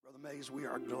Mays, we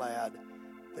are glad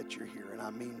that you're here, and I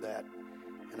mean that.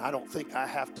 And I don't think I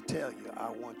have to tell you, I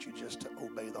want you just to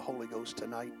obey the Holy Ghost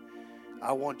tonight.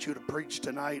 I want you to preach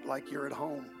tonight like you're at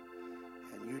home,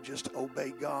 and you just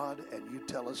obey God, and you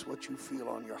tell us what you feel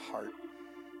on your heart.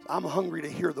 I'm hungry to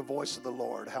hear the voice of the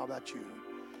Lord. How about you?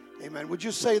 Amen. Would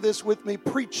you say this with me?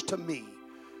 Preach to me.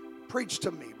 Preach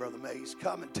to me, Brother Mays.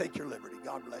 Come and take your liberty.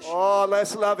 God bless you. Oh,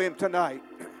 let's love him tonight.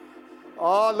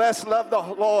 Oh, let's love the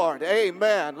Lord.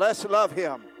 Amen. Let's love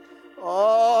him.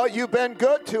 Oh, you've been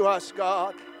good to us,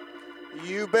 God.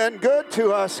 You've been good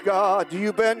to us, God.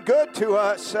 You've been good to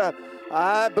us.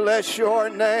 I bless your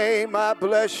name. I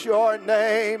bless your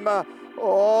name.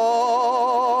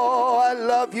 Oh, I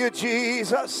love you,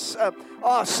 Jesus.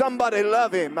 Oh, somebody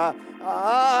love him.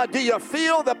 Do you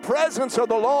feel the presence of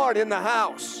the Lord in the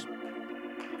house?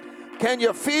 Can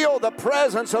you feel the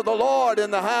presence of the Lord in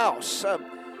the house?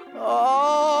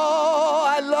 Oh,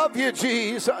 I love you,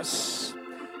 Jesus.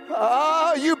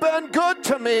 Oh, you've been good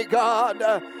to me, God.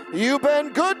 You've been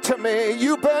good to me.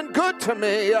 You've been good to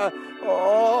me.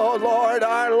 Oh, Lord,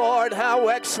 our Lord, how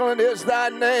excellent is thy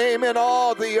name in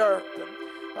all the earth.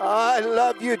 I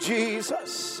love you,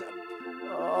 Jesus.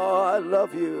 Oh, I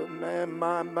love you, man,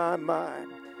 my.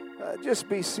 Just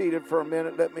be seated for a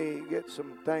minute. Let me get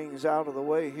some things out of the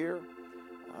way here.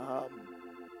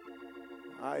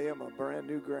 I am a brand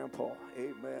new grandpa.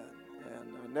 Amen.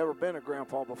 And I've never been a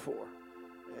grandpa before.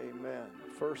 Amen.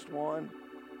 First one.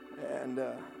 And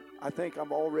I think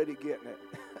I'm already getting it.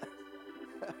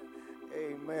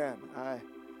 Amen.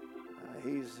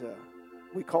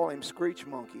 We call him Screech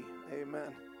Monkey.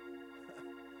 Amen.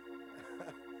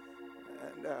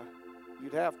 And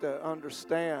you'd have to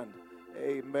understand,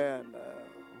 amen,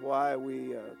 why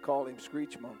we call him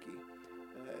Screech Monkey.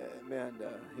 Amen.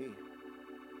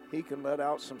 He can let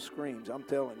out some screams, I'm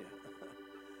telling you.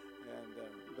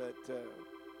 But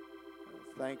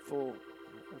thankful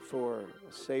for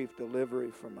a safe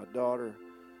delivery for my daughter.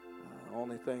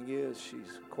 Only thing is,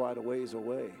 she's quite a ways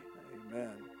away.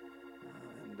 Amen.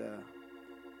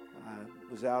 I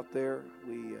was out there.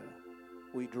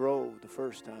 We drove the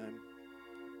first time,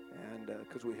 and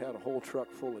because we had a whole truck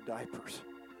full of diapers.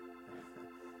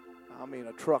 I mean,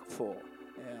 a truck full.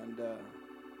 And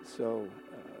so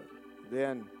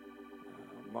then,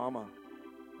 Mama,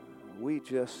 we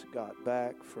just got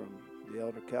back from the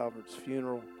Elder Calvert's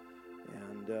funeral,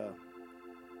 and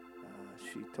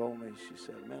she told me, she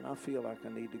said, man, I feel like I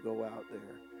need to go out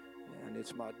there. And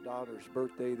it's my daughter's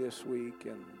birthday this week,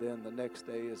 and then the next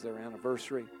day is their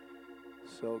anniversary.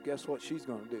 So guess what she's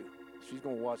going to do? She's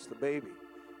going to watch the baby.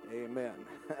 Amen.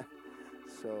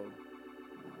 So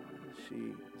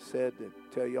she said to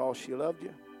tell you all she loved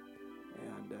you,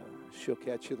 and she'll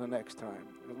catch you the next time,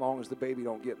 as long as the baby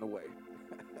don't get in the way.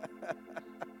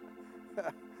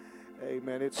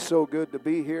 Amen. It's so good to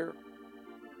be here.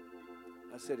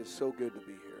 I said it's so good to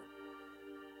be here.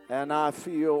 And I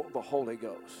feel the Holy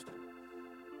Ghost.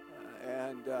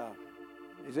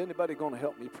 Is anybody going to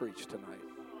help me preach tonight?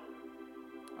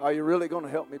 Are you really going to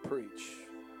help me preach?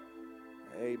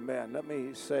 Amen. Let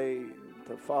me say,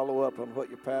 to follow up on what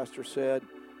your pastor said,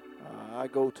 I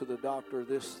go to the doctor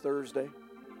this Thursday,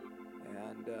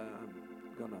 and I'm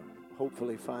going to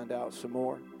hopefully find out some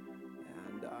more.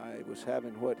 And I was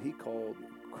having what he called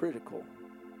critical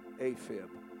AFib.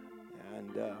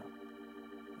 And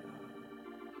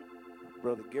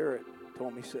Brother Garrett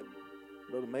told me, he said,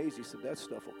 Brother Mays, he said, that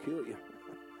stuff will kill you.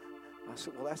 I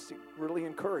said, well, that's really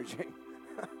encouraging.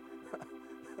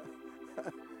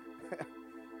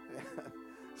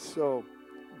 So,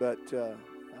 but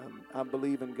I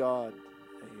believe in God.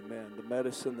 Amen. The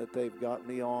medicine that they've got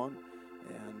me on,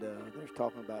 and they're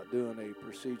talking about doing a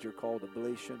procedure called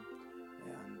ablation.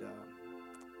 And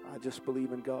I just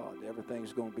believe in God.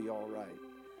 Everything's going to be all right.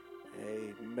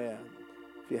 Amen.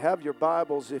 If you have your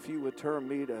Bibles, if you would turn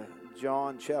me to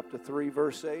John chapter 3,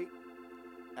 verse 8,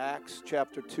 Acts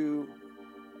chapter 2,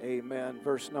 amen,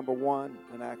 verse number 1,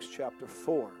 and Acts chapter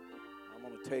 4. I'm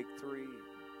going to take three,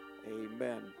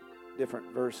 amen,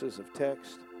 different verses of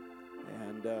text,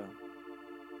 and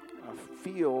I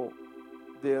feel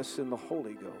this in the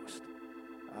Holy Ghost.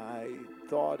 I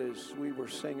thought as we were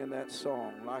singing that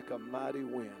song, like a mighty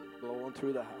wind blowing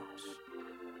through the house.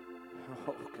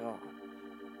 Oh, God.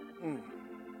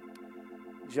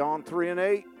 John 3 and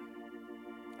 8.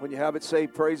 When you have it, say,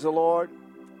 praise the Lord.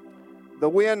 The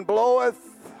wind bloweth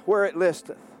where it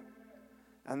listeth,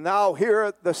 and thou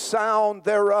hearest the sound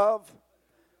thereof,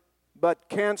 but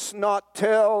canst not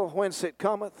tell whence it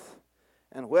cometh,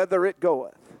 and whither it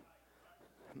goeth.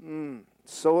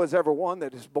 So is everyone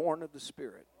that is born of the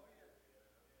Spirit.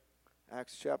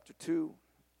 Acts chapter 2,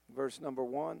 verse number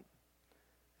 1.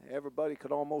 Everybody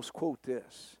could almost quote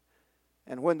this.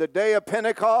 And when the day of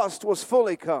Pentecost was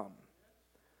fully come,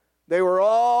 they were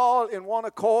all in one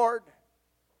accord,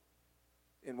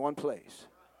 in one place.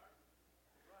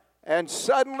 And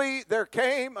suddenly there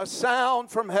came a sound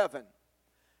from heaven,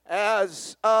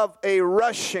 as of a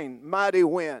rushing mighty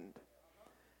wind.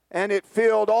 And it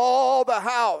filled all the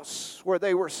house where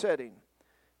they were sitting.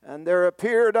 And there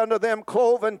appeared unto them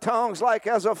cloven tongues like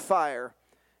as of fire,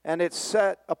 and it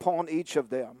sat upon each of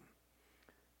them.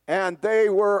 And they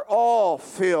were all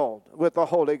filled with the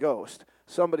Holy Ghost.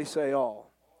 Somebody say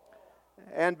all.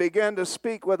 And began to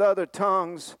speak with other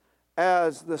tongues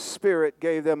as the Spirit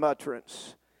gave them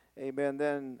utterance. Amen.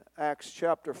 Then Acts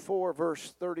chapter 4,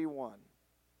 verse 31.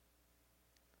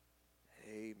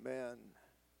 Amen.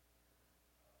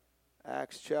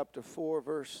 Acts chapter 4,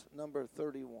 verse number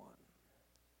 31.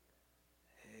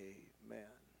 Amen.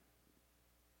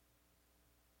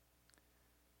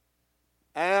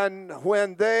 And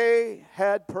when they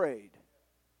had prayed,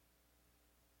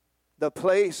 the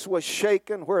place was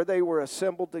shaken where they were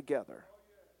assembled together.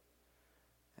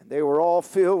 And they were all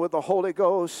filled with the Holy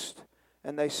Ghost,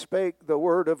 and they spake the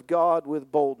word of God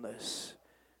with boldness.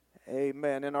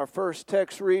 Amen. In our first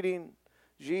text reading,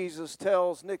 Jesus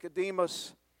tells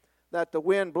Nicodemus that the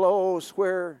wind blows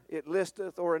where it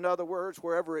listeth, or in other words,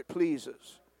 wherever it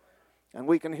pleases. And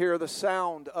we can hear the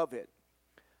sound of it,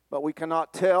 but we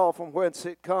cannot tell from whence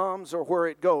it comes or where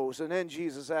it goes. And then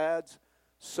Jesus adds,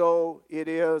 so it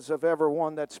is of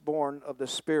everyone that's born of the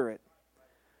Spirit.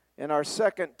 In our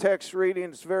second text reading,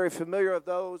 it's very familiar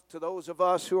to those of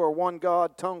us who are one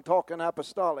God, tongue-talking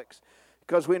apostolics,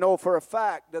 because we know for a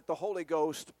fact that the Holy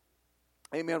Ghost,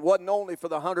 amen, wasn't only for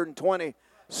the 120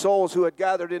 souls who had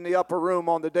gathered in the upper room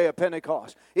on the day of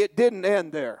Pentecost. It didn't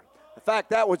end there. In fact,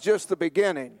 that was just the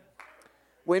beginning.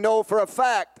 We know for a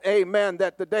fact, amen,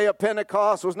 that the day of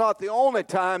Pentecost was not the only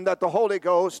time that the Holy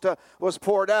Ghost was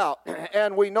poured out.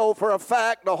 And we know for a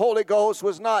fact the Holy Ghost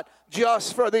was not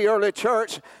just for the early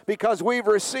church, because we've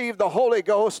received the Holy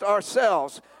Ghost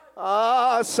ourselves.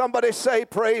 Somebody say,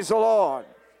 praise the Lord.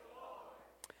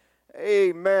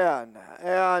 Amen.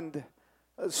 And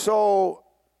so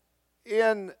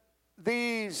let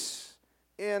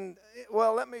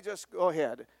me just go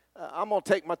ahead. I'm going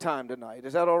to take my time tonight.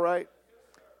 Is that all right?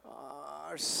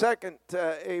 Our second,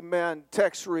 amen,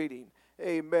 text reading,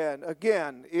 amen,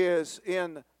 again, is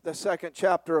in the second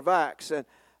chapter of Acts. And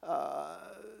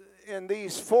in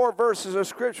these 4 verses of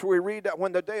Scripture, we read that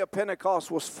when the day of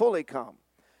Pentecost was fully come,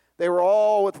 they were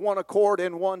all with one accord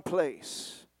in one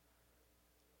place.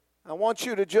 I want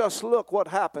you to just look what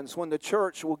happens when the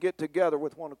church will get together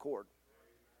with one accord.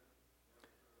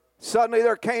 Suddenly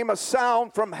there came a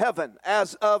sound from heaven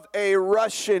as of a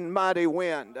rushing mighty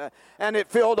wind, and it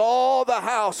filled all the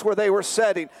house where they were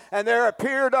sitting. And there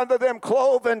appeared unto them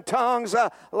cloven tongues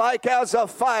like as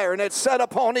of fire, and it sat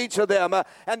upon each of them.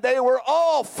 And they were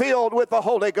all filled with the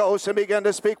Holy Ghost and began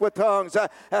to speak with tongues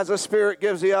as the Spirit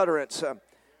gives the utterance.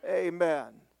 Amen.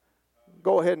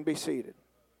 Go ahead and be seated.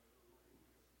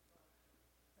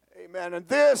 Amen. And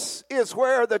this is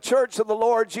where the church of the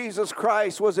Lord Jesus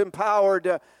Christ was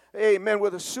empowered, amen,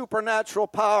 with a supernatural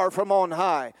power from on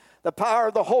high. The power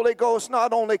of the Holy Ghost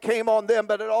not only came on them,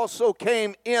 but it also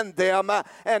came in them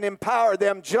and empowered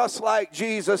them just like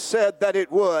Jesus said that it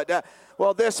would.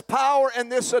 Well, this power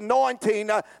and this anointing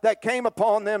that came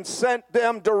upon them sent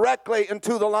them directly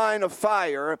into the line of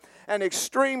fire, and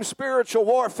extreme spiritual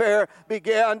warfare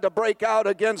began to break out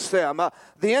against them.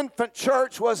 The infant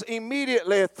church was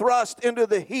immediately thrust into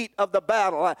the heat of the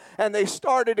battle, and they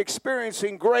started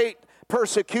experiencing great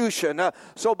persecution.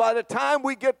 So by the time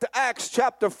we get to Acts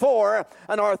chapter 4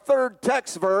 and our third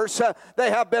text verse, they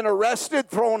have been arrested,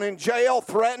 thrown in jail,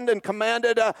 threatened, and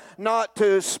commanded not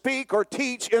to speak or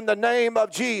teach in the name of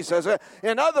Jesus.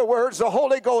 In other words, the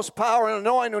Holy Ghost power and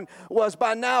anointing was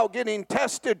by now getting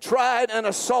tested, tried, and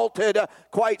assaulted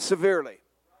quite severely.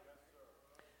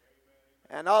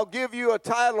 And I'll give you a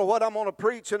title of what I'm going to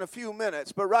preach in a few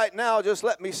minutes. But right now, just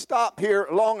let me stop here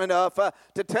long enough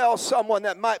to tell someone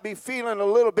that might be feeling a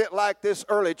little bit like this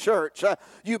early church.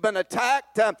 You've been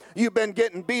attacked. You've been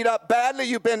getting beat up badly.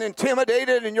 You've been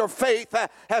intimidated, and your faith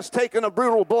has taken a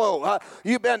brutal blow.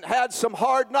 You've had some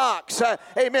hard knocks.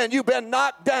 Amen. You've been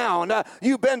knocked down.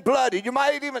 You've been bloodied. You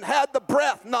might have even had the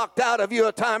breath knocked out of you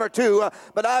a time or two.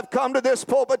 But I've come to this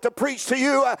pulpit to preach to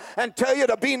you and tell you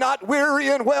to be not weary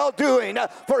in well-doing.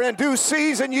 For in due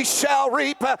season ye shall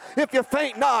reap if you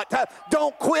faint not.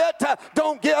 Don't quit.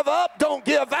 Don't give up. Don't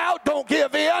give out. Don't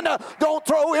give in. Don't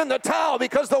throw in the towel,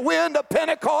 because the wind of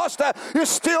Pentecost is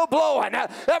still blowing.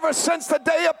 Ever since the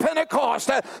day of Pentecost,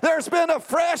 there's been a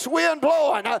fresh wind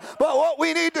blowing. But what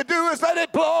we need to do is let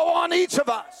it blow on each of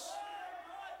us.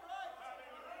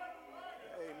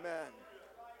 Amen.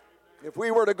 If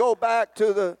we were to go back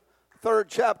to the 3rd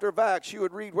chapter of Acts, you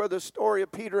would read where the story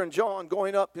of Peter and John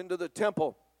going up into the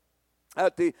temple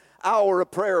at the hour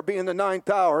of prayer, being the 9th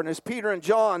hour. And as Peter and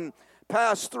John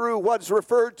passed through what's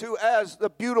referred to as the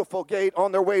Beautiful Gate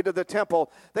on their way to the temple,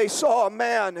 they saw a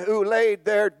man who laid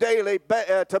there daily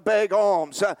to beg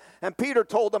alms. And Peter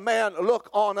told the man, look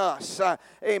on us.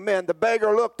 Amen. The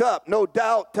beggar looked up, no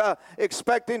doubt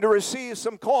expecting to receive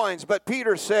some coins. But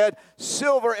Peter said,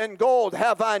 silver and gold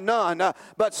have I none,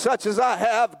 but such as I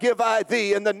have give I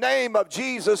thee. In the name of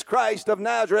Jesus Christ of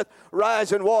Nazareth,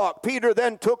 rise and walk. Peter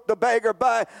then took the beggar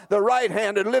by the right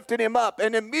hand and lifted him up.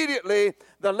 And immediately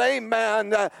the lame man,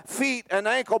 feet and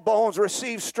ankle bones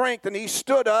received strength, and he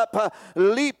stood up,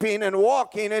 leaping and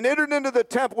walking, and entered into the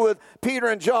temple with Peter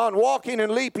and John, walking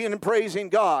and leaping and praising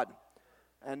God.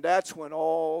 And that's when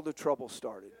all the trouble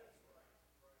started.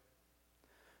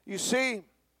 You see,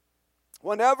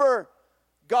 whenever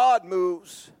God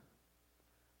moves,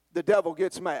 the devil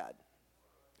gets mad.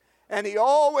 And he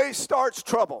always starts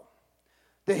trouble.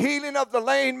 The healing of the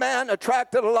lame man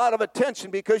attracted a lot of attention,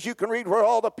 because you can read where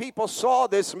all the people saw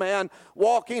this man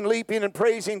walking, leaping, and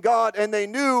praising God, and they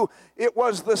knew it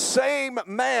was the same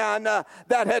man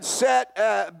that had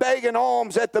sat begging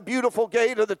alms at the Beautiful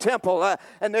Gate of the temple.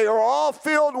 And they were all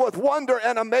filled with wonder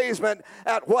and amazement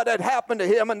at what had happened to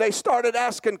him, and they started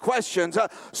asking questions.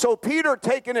 So Peter,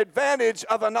 taking advantage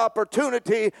of an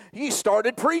opportunity, he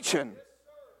started preaching.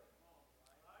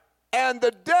 And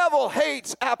the devil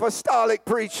hates apostolic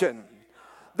preaching.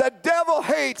 The devil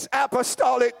hates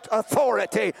apostolic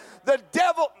authority. The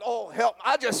devil, oh help,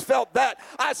 I just felt that.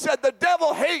 I said the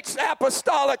devil hates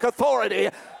apostolic authority.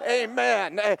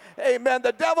 Amen. Amen.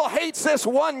 The devil hates this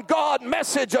one God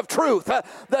message of truth.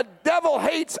 The devil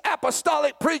hates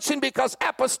apostolic preaching, because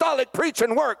apostolic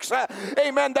preaching works.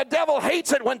 Amen. The devil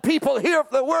hates it when people hear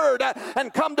the word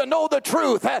and come to know the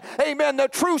truth. Amen. The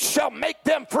truth shall make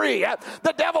them free.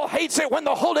 The devil hates it when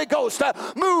the Holy Ghost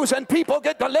moves and people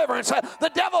get deliverance.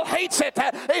 The devil hates it,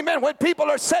 amen, when people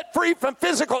are set free from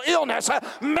physical illness,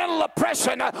 mental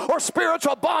oppression, or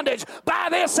spiritual bondage by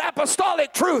this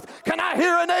apostolic truth. Can I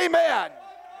hear an amen?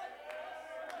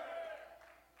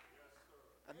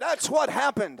 And that's what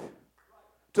happened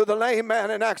to the lame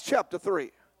man in Acts chapter 3.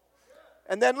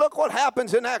 And then look what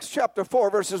happens in Acts chapter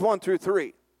 4, verses 1 through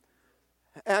 3.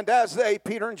 And as they,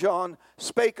 Peter and John,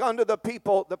 spake unto the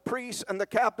people, the priests and the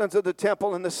captains of the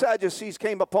temple and the Sadducees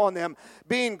came upon them,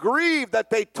 being grieved that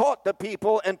they taught the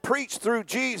people and preached through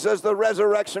Jesus the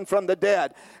resurrection from the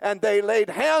dead. And they laid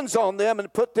hands on them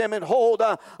and put them in hold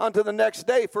unto the next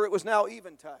day, for it was now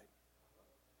eventide.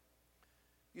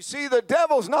 You see, the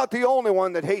devil's not the only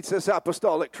one that hates this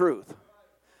apostolic truth.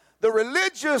 The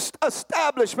religious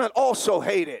establishment also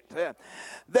hate it.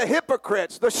 The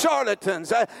hypocrites, the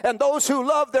charlatans, and those who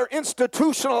love their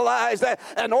institutionalized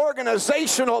and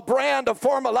organizational brand of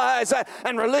formalized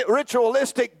and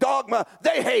ritualistic dogma,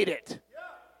 they hate it.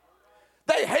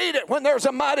 They hate it when there's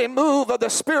a mighty move of the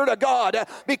Spirit of God,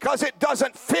 because it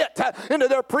doesn't fit into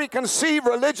their preconceived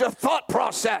religious thought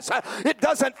process. It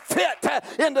doesn't fit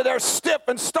into their stiff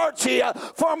and starchy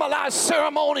formalized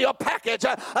ceremonial package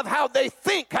of how they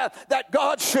think that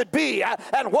God should be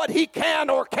and what he can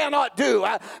or cannot do.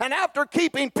 And after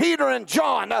keeping Peter and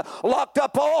John locked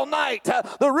up all night,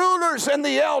 the rulers and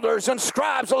the elders and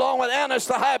scribes, along with Annas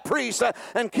the high priest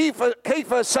and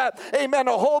Cephas, amen,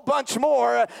 a whole bunch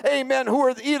more, amen, who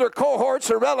were either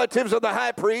cohorts or relatives of the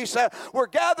high priest, were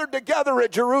gathered together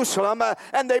at Jerusalem,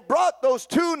 and they brought those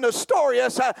two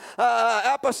notorious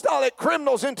apostolic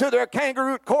criminals into their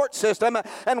kangaroo court system.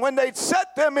 And when they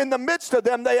set them in the midst of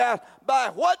them, they asked, by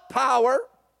what power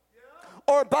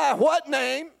or by what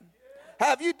name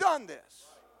have you done this?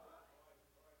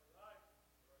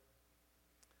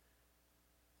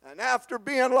 And after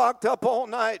being locked up all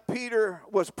night, Peter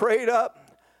was prayed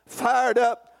up, fired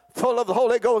up, full of the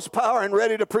Holy Ghost power, and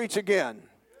ready to preach again.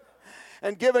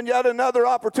 and given yet another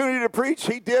opportunity to preach,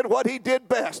 he did what he did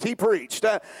best. He preached.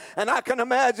 And I can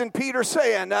imagine Peter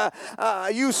saying,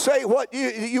 you say what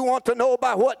you want to know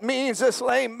about what means this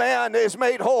lame man is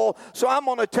made whole, so I'm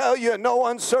going to tell you in no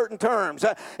uncertain terms.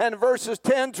 And verses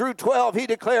 10 through 12, he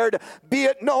declared, be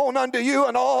it known unto you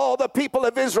and all the people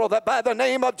of Israel that by the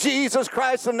name of Jesus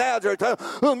Christ of Nazareth,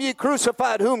 whom ye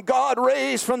crucified, whom God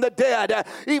raised from the dead,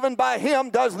 even by him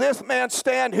does this man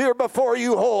stand here before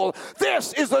you whole.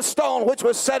 This is the stone which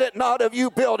was set at naught of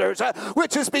you builders,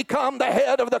 which has become the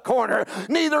head of the corner.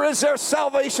 Neither is there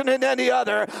salvation in any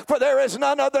other, for there is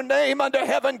none other name under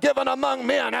heaven given among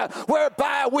men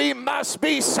whereby we must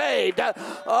be saved.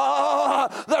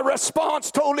 The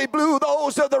response totally blew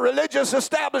those of the religious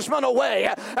establishment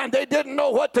away, and they didn't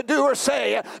know what to do or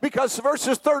say, because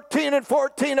verses 13 and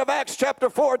 14 of Acts chapter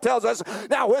 4 tells us,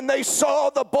 now when they saw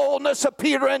the boldness of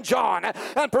Peter and John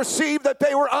and perceived that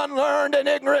they were unlearned and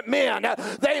ignorant men,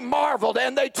 they marveled,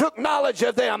 and they took knowledge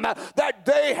of them that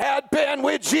they had been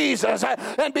with Jesus.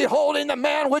 And beholding the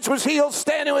man which was healed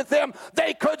standing with them,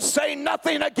 they could say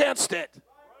nothing against it.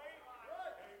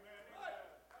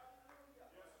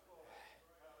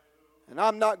 And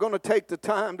I'm not going to take the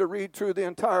time to read through the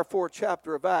entire 4th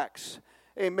chapter of Acts.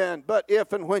 Amen. But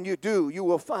if and when you do, you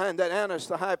will find that Annas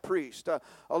the high priest,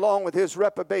 along with his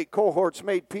reprobate cohorts,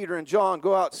 made Peter and John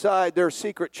go outside their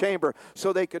secret chamber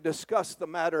so they could discuss the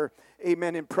matter,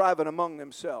 amen, in private among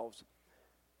themselves.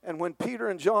 And when Peter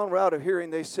and John were out of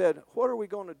hearing, they said, what are we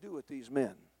going to do with these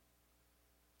men?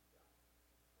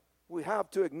 We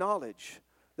have to acknowledge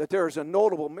that there is a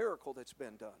notable miracle that's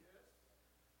been done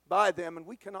by them, and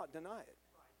we cannot deny it.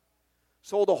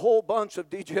 So the whole bunch of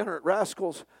degenerate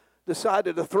rascals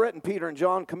decided to threaten Peter and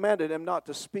John, commanded them not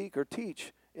to speak or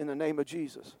teach in the name of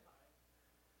Jesus.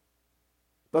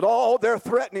 But all their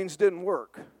threatenings didn't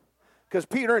work, because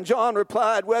Peter and John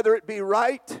replied, whether it be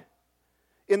right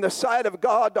in the sight of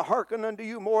God to hearken unto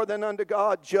you more than unto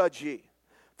God, judge ye.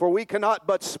 For we cannot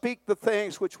but speak the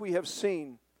things which we have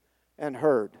seen and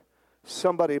heard.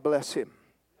 Somebody bless him.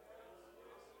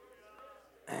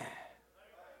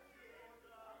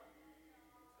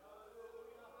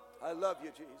 I love you,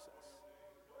 Jesus.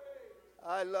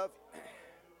 I love you.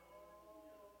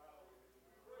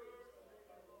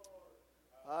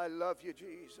 I love you,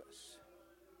 Jesus.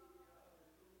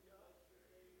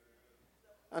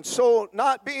 And so,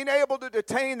 not being able to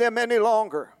detain them any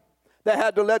longer, they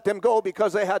had to let them go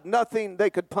because they had nothing they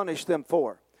could punish them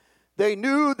for. They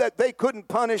knew that they couldn't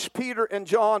punish Peter and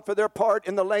John for their part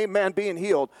in the lame man being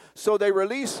healed. So they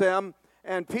released them,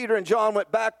 and Peter and John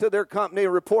went back to their company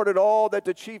and reported all that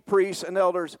the chief priests and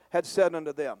elders had said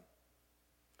unto them.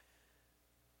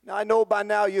 Now, I know by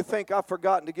now you think I've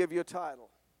forgotten to give you a title,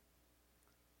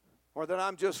 or that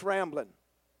I'm just rambling.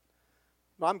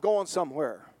 I'm going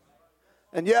somewhere.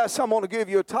 And yes, I'm going to give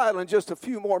you a title in just a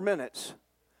few more minutes.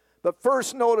 But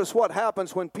first, notice what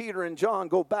happens when Peter and John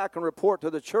go back and report to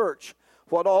the church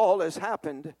what all has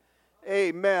happened,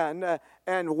 amen,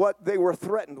 and what they were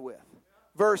threatened with.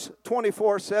 Verse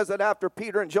 24 says that after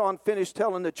Peter and John finished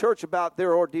telling the church about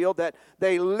their ordeal, that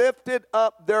they lifted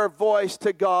up their voice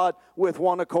to God with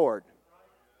one accord.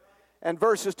 And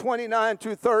verses 29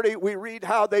 through 30, we read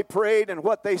how they prayed and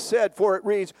what they said, for it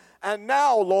reads, and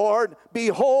now, Lord,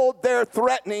 behold their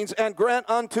threatenings, and grant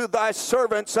unto thy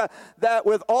servants that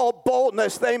with all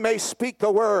boldness they may speak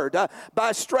the word,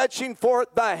 by stretching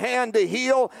forth thy hand to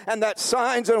heal, and that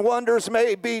signs and wonders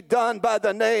may be done by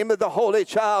the name of the Holy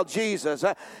Child Jesus.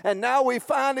 And now we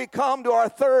finally come to our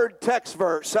third text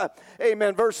verse,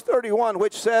 amen, verse 31,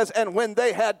 which says, and when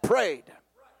they had prayed,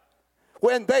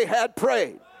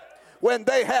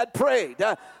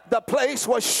 the place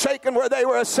was shaken where they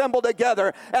were assembled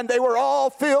together, and they were all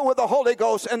filled with the Holy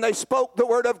Ghost, and they spoke the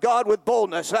word of God with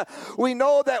boldness. We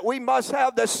know that we must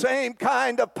have the same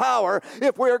kind of power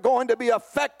if we're going to be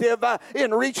effective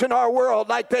in reaching our world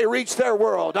like they reached their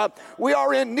world. We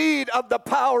are in need of the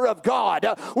power of God.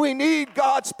 We need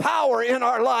God's power in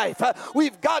our life.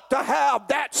 We've got to have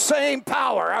that same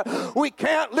power. We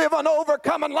can't live an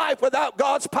overcoming life without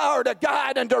God's power to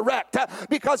guide and direct,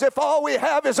 because if all we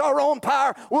have is our own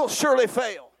power, we'll surely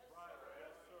fail.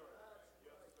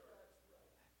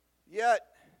 Yet,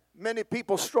 many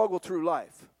people struggle through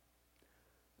life,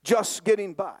 just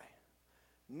getting by,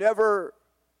 never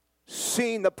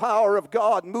seeing the power of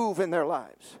God move in their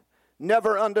lives,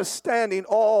 never understanding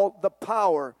all the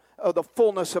power of the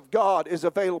fullness of God is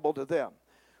available to them.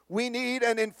 We need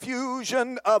an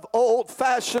infusion of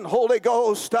old-fashioned Holy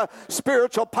Ghost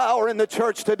spiritual power in the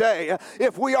church today.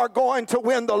 If we are going to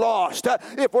win the lost,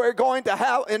 if we're going to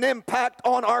have an impact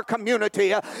on our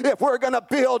community, if we're going to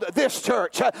build this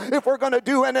church, if we're going to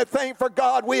do anything for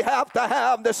God, we have to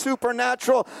have the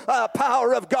supernatural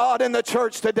power of God in the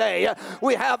church today.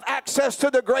 We have access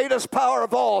to the greatest power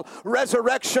of all,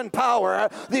 resurrection power.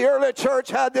 The early church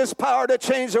had this power to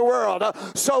change the world,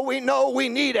 so we know we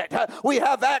need it. We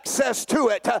have access to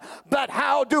it, but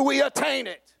how do we attain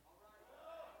it?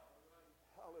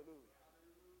 Hallelujah.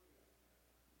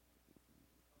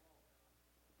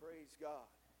 Praise God.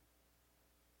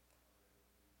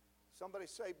 Somebody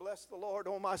say, bless the Lord,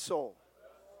 oh my soul.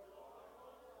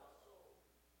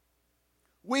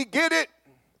 We get it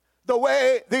the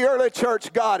way the early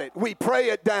church got it. We pray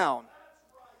it down.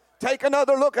 Take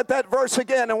another look at that verse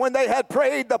again. And when they had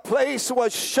prayed, the place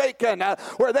was shaken,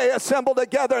 where they assembled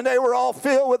together, and they were all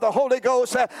filled with the Holy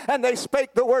Ghost, and they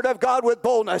spake the word of God with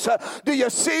boldness. Do you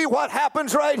see what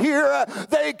happens right here?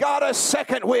 They got a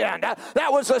second wind.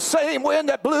 That was the same wind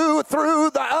that blew through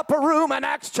the upper room in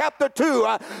Acts chapter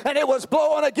 2, and it was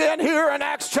blowing again here in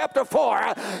Acts chapter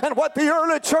 4. And what the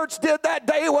early church did that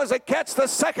day was to catch the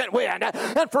second wind.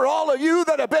 And for all of you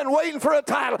that have been waiting for a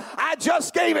title, I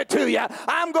just gave it to you.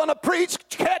 I'm going to preach,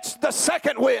 catch the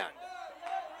second wind.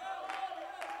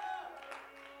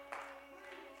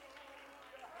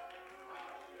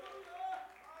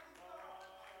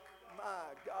 My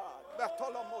God.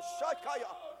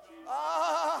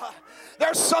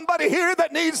 There's somebody here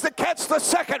that needs to catch the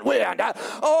second wind.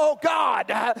 Oh God,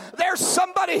 there's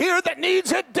somebody here that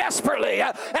needs it desperately.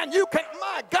 And you can,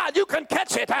 my God, you can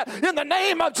catch it in the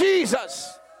name of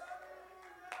Jesus.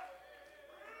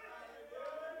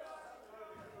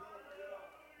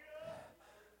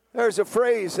 There's a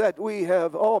phrase that we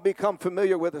have all become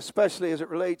familiar with, especially as it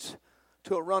relates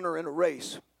to a runner in a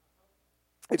race.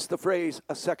 It's the phrase,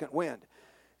 a second wind.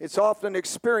 It's often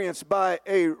experienced by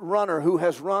a runner who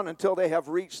has run until they have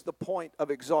reached the point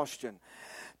of exhaustion.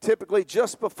 Typically,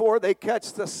 just before they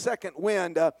catch the second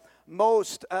wind,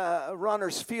 most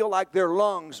runners feel like their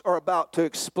lungs are about to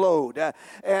explode,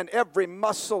 and every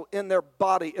muscle in their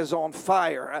body is on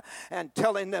fire and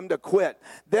telling them to quit.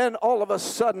 Then all of a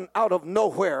sudden, out of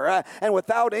nowhere, and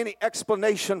without any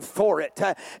explanation for it,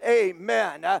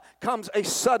 comes a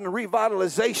sudden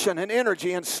revitalization and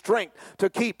energy and strength to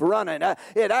keep running.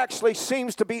 It actually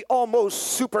seems to be almost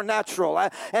supernatural,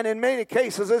 and in many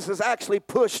cases, this has actually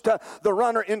pushed the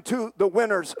runner into the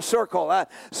winner's circle.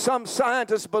 Some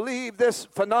scientists believe this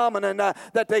phenomenon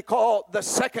that they call the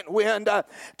second wind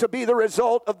to be the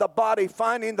result of the body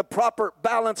finding the proper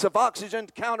balance of oxygen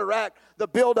to counteract the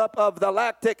buildup of the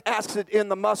lactic acid in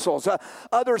the muscles.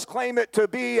 Others claim it to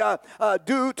be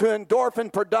due to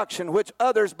endorphin production, which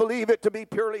others believe it to be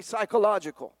purely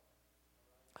psychological.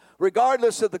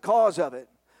 Regardless of the cause of it,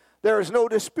 there is no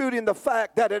disputing the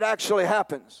fact that it actually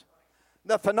happens.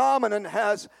 The phenomenon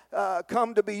has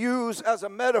come to be used as a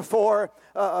metaphor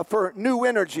for new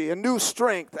energy and new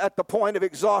strength at the point of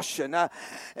exhaustion.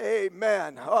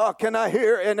 Amen. Oh, can I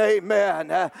hear an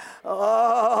amen?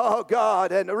 Oh,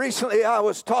 God. And recently I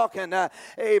was talking,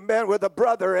 amen, with a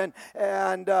brother, and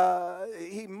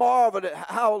he marveled at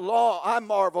how long, I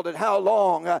marveled at how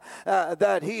long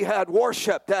that he had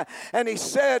worshiped. And he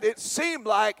said it seemed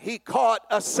like he caught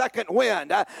a second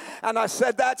wind. And I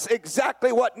said, that's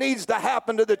exactly what needs to happen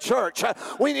to the church.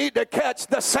 We need to catch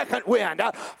the second wind.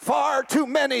 Far too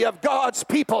many of God's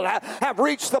people have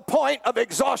reached the point of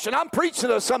exhaustion. I'm preaching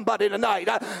to somebody tonight.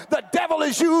 The devil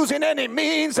is using any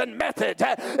means and method,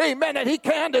 amen, and he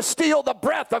can to steal the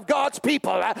breath of God's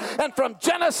people. And from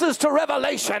Genesis to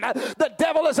Revelation, the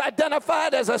devil is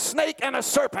identified as a snake and a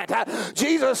serpent.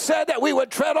 Jesus said that we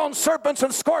would tread on serpents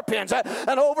and scorpions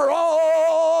and over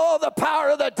all the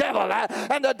power of the devil.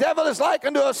 And the devil is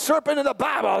likened to a serpent in the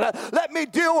Bible. Let me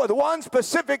deal with one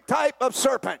specific type of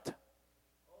serpent.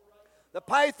 The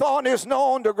python is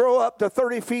known to grow up to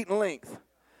 30 feet in length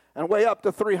and weigh up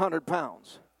to 300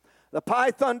 pounds. The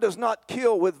python does not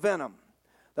kill with venom.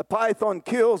 The python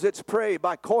kills its prey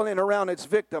by coiling around its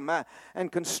victim and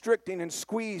constricting and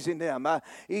squeezing them.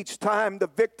 Each time the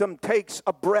victim takes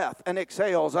a breath and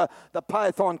exhales, the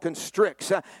python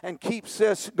constricts and keeps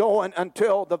this going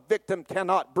until the victim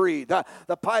cannot breathe.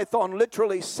 The python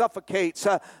literally suffocates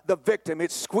the victim.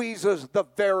 It squeezes the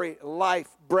very life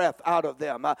breath out of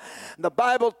them. The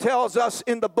Bible tells us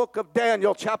in the book of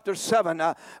Daniel, chapter 7,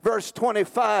 verse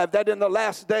 25, that in the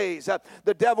last days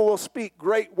the devil will speak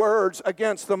great words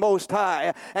against the Most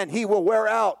High, and he will wear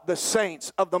out the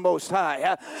saints of the Most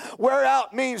High. Wear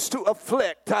out means to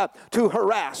afflict, to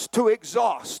harass, to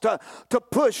exhaust, to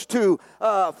push to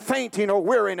fainting or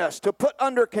weariness, to put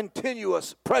under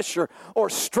continuous pressure or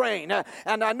strain.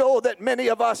 And I know that many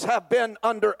of us have been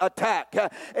under attack.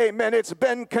 Amen. It's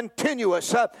been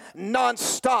continuous,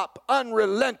 non-stop,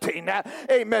 unrelenting.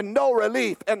 Amen. No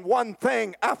relief, and one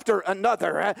thing after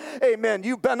another. Amen.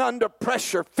 You've been under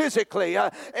pressure physically,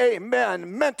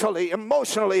 amen, mentally,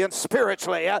 emotionally, and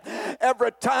spiritually.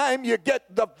 Every time you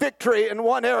get the victory in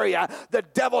one area, the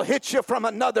devil hits you from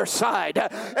another side.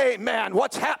 Amen.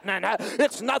 What's happening?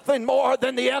 It's nothing more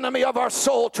than the enemy of our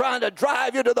soul trying to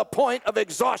drive you to the point of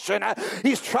exhaustion.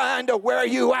 He's trying to wear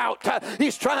you out.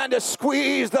 He's trying to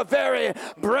squeeze the very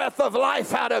breath of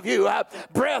life out of you.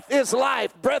 Breath is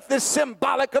life. Breath is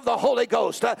symbolic of the Holy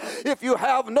Ghost. If you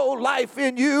have no life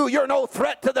in you, you're no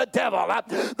threat to the devil.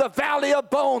 The valley of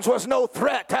bones was no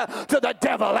threat to the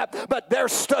devil, but there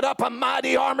stood up a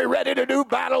mighty army ready to do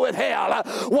battle with hell.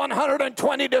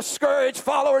 120 discouraged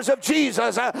followers of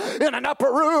Jesus in an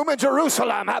upper room in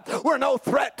Jerusalem were no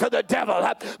threat to the devil.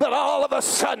 But all of a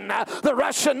sudden, the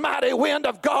rushing mighty wind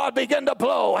of God began to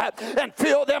blow and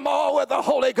fill them all with the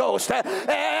Holy Ghost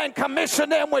and commission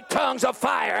them with tongues of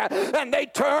fire, and they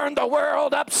turned the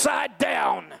world upside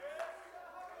down.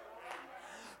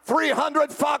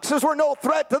 300 foxes were no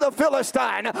threat to the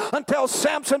Philistine until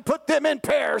Samson put them in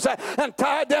pairs and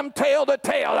tied them tail to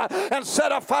tail and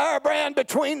set a firebrand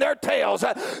between their tails.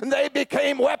 They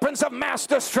became weapons of mass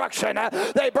destruction.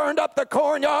 They burned up the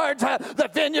cornyards, the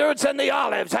vineyards, and the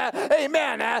olives.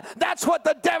 Amen. That's what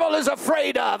the devil is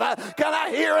afraid of. Can I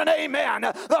hear an amen?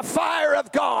 The fire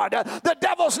of God. The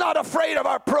devil's not afraid of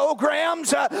our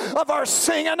programs, of our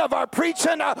singing, of our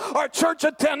preaching, our church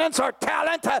attendance, our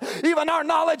talent, even our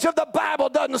knowledge of the Bible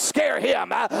doesn't scare him.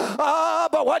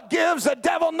 But what gives the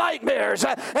devil nightmares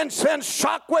and sends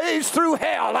shockwaves through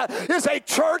hell is a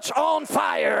church on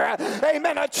fire.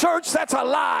 Amen. A church that's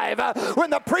alive. When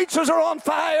the preachers are on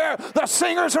fire, the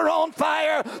singers are on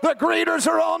fire, the greeters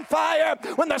are on fire,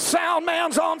 when the sound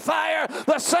man's on fire,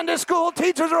 the Sunday school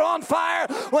teachers are on fire,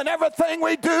 when everything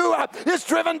we do is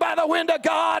driven by the wind of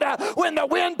God, when the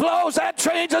wind blows, that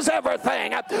changes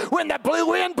everything. When the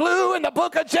wind blew in the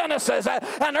book of Genesis,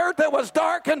 an earth that was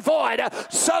dark and void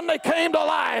suddenly came to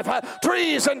life.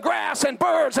 Trees and grass and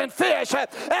birds and fish,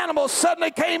 animals suddenly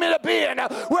came into being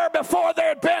where before there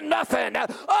had been nothing.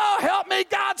 Oh, help me,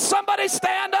 God. Somebody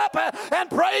stand up and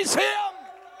praise him.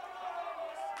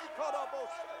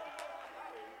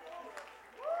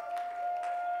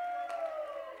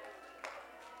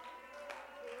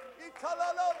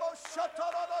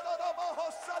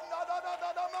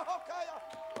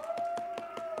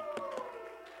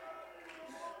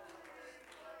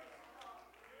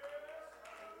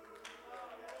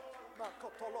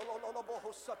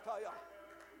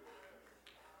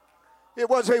 It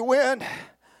was a wind,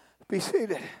 be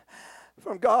seated,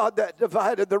 from God that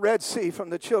divided the Red Sea from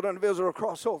the children of Israel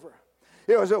across over.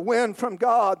 It was a wind from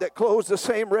God that closed the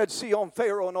same Red Sea on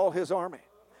Pharaoh and all his army.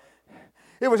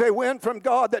 It was a wind from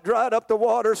God that dried up the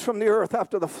waters from the earth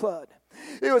after the flood.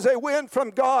 It was a wind from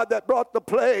God that brought the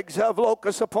plagues of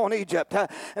locusts upon Egypt.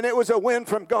 And it was a wind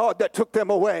from God that took them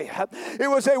away. It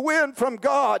was a wind from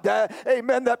God,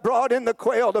 amen, that brought in the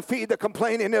quail to feed the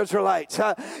complaining Israelites.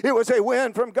 It was a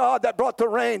wind from God that brought the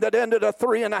rain that ended a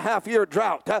 3.5-year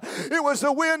drought. It was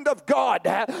the wind of God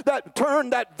that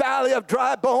turned that valley of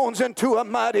dry bones into a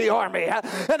mighty army.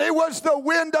 And it was the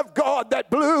wind of God that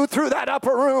blew through that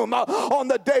upper room on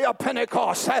the day of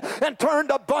Pentecost and turned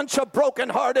a bunch of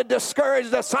broken-hearted, discouraged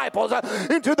disciples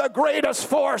into the greatest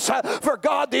force for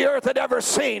God the earth had ever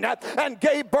seen, and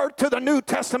gave birth to the New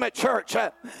Testament church. My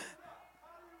God,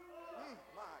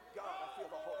 I feel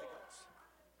the Holy Ghost.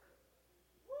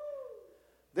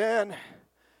 Then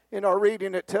in our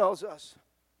reading it tells us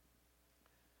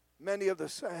many of the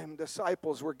same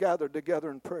disciples were gathered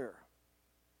together in prayer.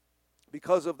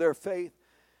 Because of their faith,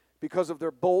 because of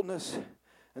their boldness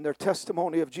and their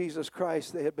testimony of Jesus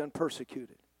Christ, they had been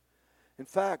persecuted. In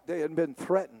fact, they had been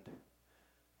threatened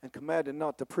and commanded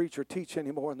not to preach or teach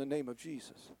anymore in the name of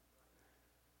Jesus.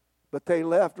 But they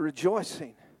left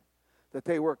rejoicing that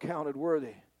they were counted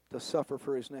worthy to suffer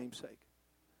for his name's sake.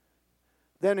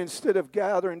 Then instead of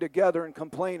gathering together and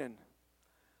complaining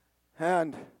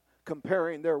and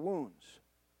comparing their wounds,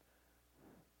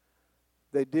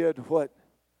 they did what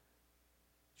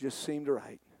just seemed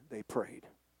right. They prayed.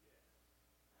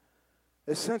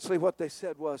 Essentially what they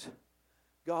said was,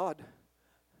 God,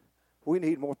 We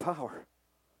need more power.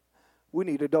 We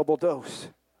need a double dose.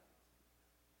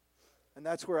 And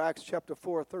that's where Acts chapter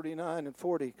 4, 39 and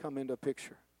 40 come into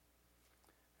picture.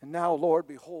 And now, Lord,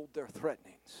 behold their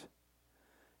threatenings.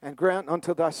 And grant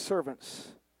unto thy servants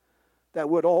that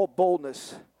with all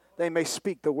boldness they may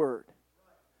speak the word,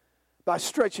 by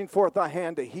stretching forth thy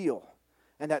hand to heal,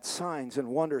 and that signs and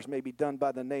wonders may be done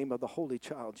by the name of the Holy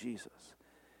Child Jesus.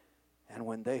 And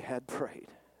when they had prayed,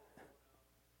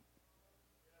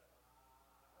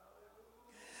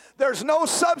 there's no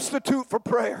substitute for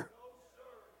prayer.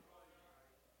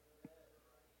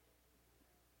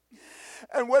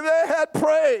 And when they had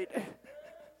prayed,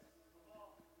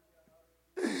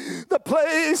 the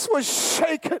place was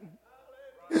shaken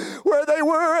where they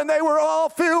were, and they were all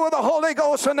filled with the Holy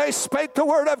Ghost, and they spake the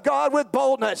word of God with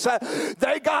boldness.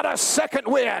 They got a second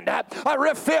wind, a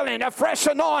refilling, a fresh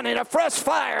anointing, a fresh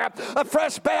fire, a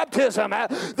fresh baptism.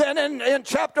 Then in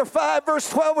chapter 5, verse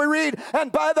 12, we read,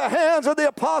 and by the hands of the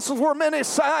apostles were many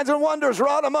signs and wonders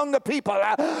wrought among the people.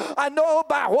 I know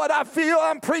by what I feel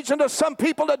I'm preaching to some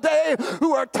people today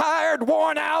who are tired,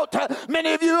 worn out.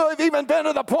 Many of you have even been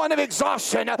to the point of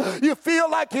exhaustion. You feel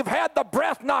like you've had the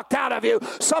breath knocked out of you.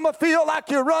 Some of feel like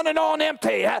you're running on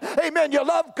empty. Amen. You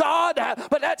love God,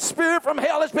 but that spirit from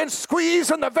hell has been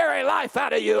squeezing the very life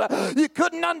out of you. You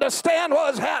couldn't understand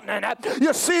what was happening.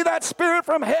 You see, that spirit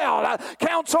from hell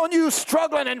counts on you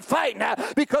struggling and fighting,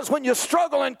 because when you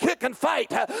struggle and kick and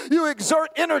fight, you exert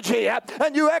energy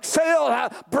and you exhale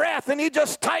breath, and he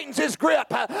just tightens his grip.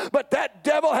 But that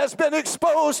devil has been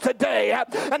exposed today,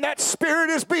 and that spirit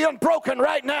is being broken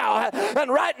right now.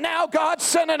 And right now, God's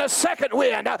sending a second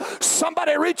wind.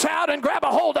 Somebody reach out and grab a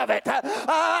hold of it.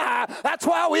 That's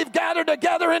why we've gathered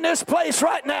together in this place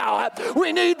right now.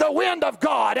 We need the wind of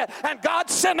God, and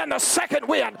God's sending a second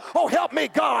wind. Oh, help me,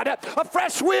 God. A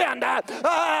fresh wind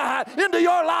into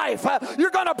your life.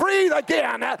 You're going to breathe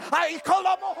again.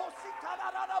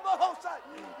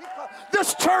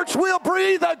 This church will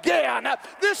breathe again.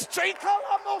 This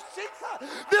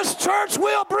church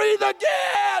will breathe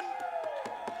again.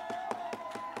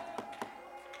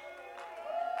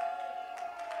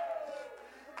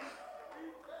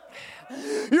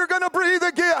 You're going to breathe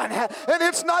again, and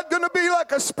it's not going to be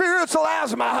like a spiritual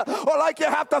asthma or like you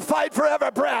have to fight for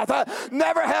every breath.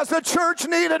 Never has the church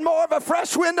needed more of a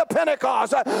fresh wind of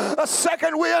Pentecost, a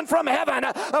second wind from heaven,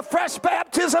 a fresh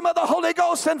baptism of the Holy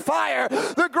Ghost and fire.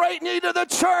 The great need of the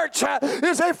church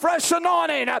is a fresh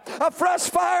anointing, a fresh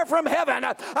fire from heaven.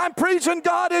 I'm preaching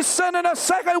God is sending a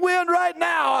second wind right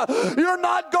now. You're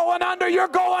not going under, you're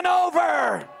going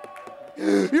over.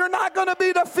 You're not going to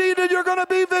be defeated. You're going to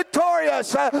be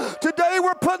victorious. Today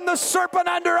we're putting the serpent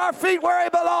under our feet where he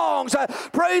belongs.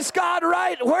 Praise God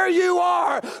right where you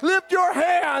are. Lift your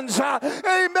hands.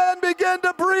 Amen. Begin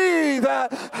to breathe.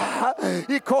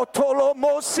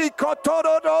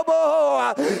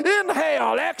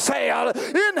 Inhale, exhale.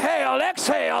 Inhale,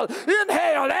 exhale.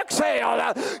 Inhale,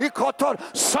 exhale.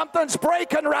 Something's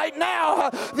breaking right now.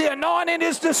 The anointing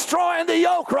is destroying the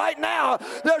yoke right now.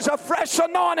 There's a fresh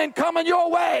anointing coming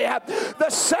your way. The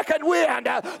second wind,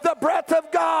 the breath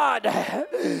of God.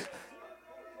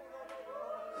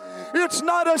 It's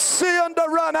not a sin to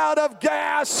run out of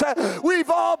gas. We've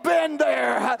all been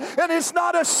there. And it's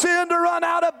not a sin to run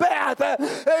out of breath.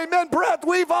 Amen. Breath,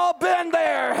 we've all been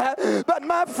there. But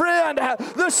my friend,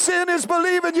 the sin is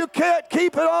believing you can't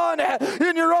keep it on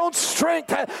in your own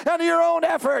strength and your own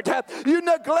effort. You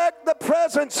neglect the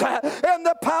presence and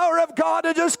the power of God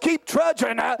to just keep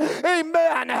trudging.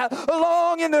 Amen.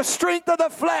 Along in the strength of the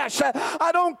flesh.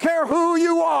 I don't care who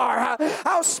you are,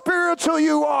 how spiritual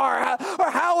you are,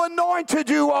 or how anointed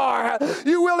you are.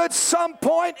 You will at some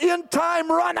point in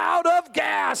time run out of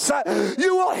gas.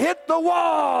 You will hit the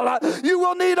wall. You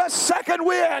will need a second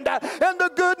wind. And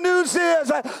the good news is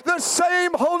the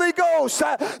same Holy Ghost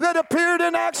that appeared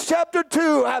in Acts chapter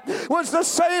 2 was the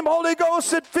same Holy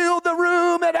Ghost that filled the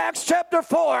room in Acts chapter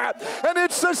 4. And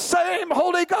it's the same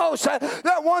Holy Ghost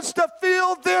that wants to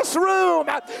fill this room.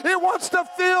 It wants to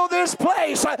fill this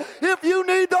place. If you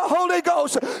need the Holy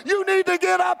Ghost, you need to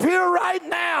get up here right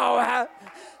now.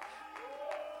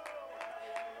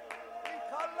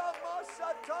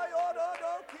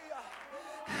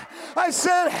 I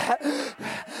said,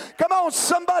 come on,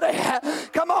 somebody.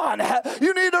 Come on.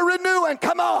 You need a renewing.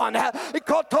 Come on. You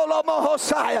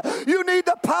need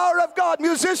the power of God.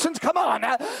 Musicians, come on.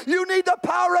 You need the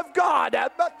power of God.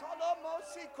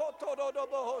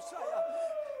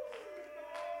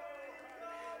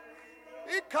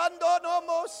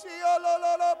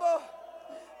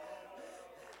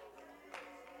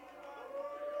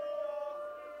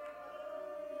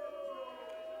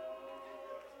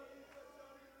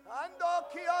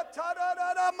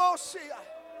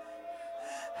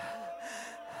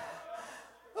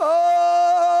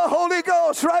 Oh, Holy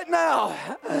Ghost, right now.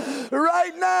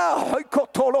 Right now.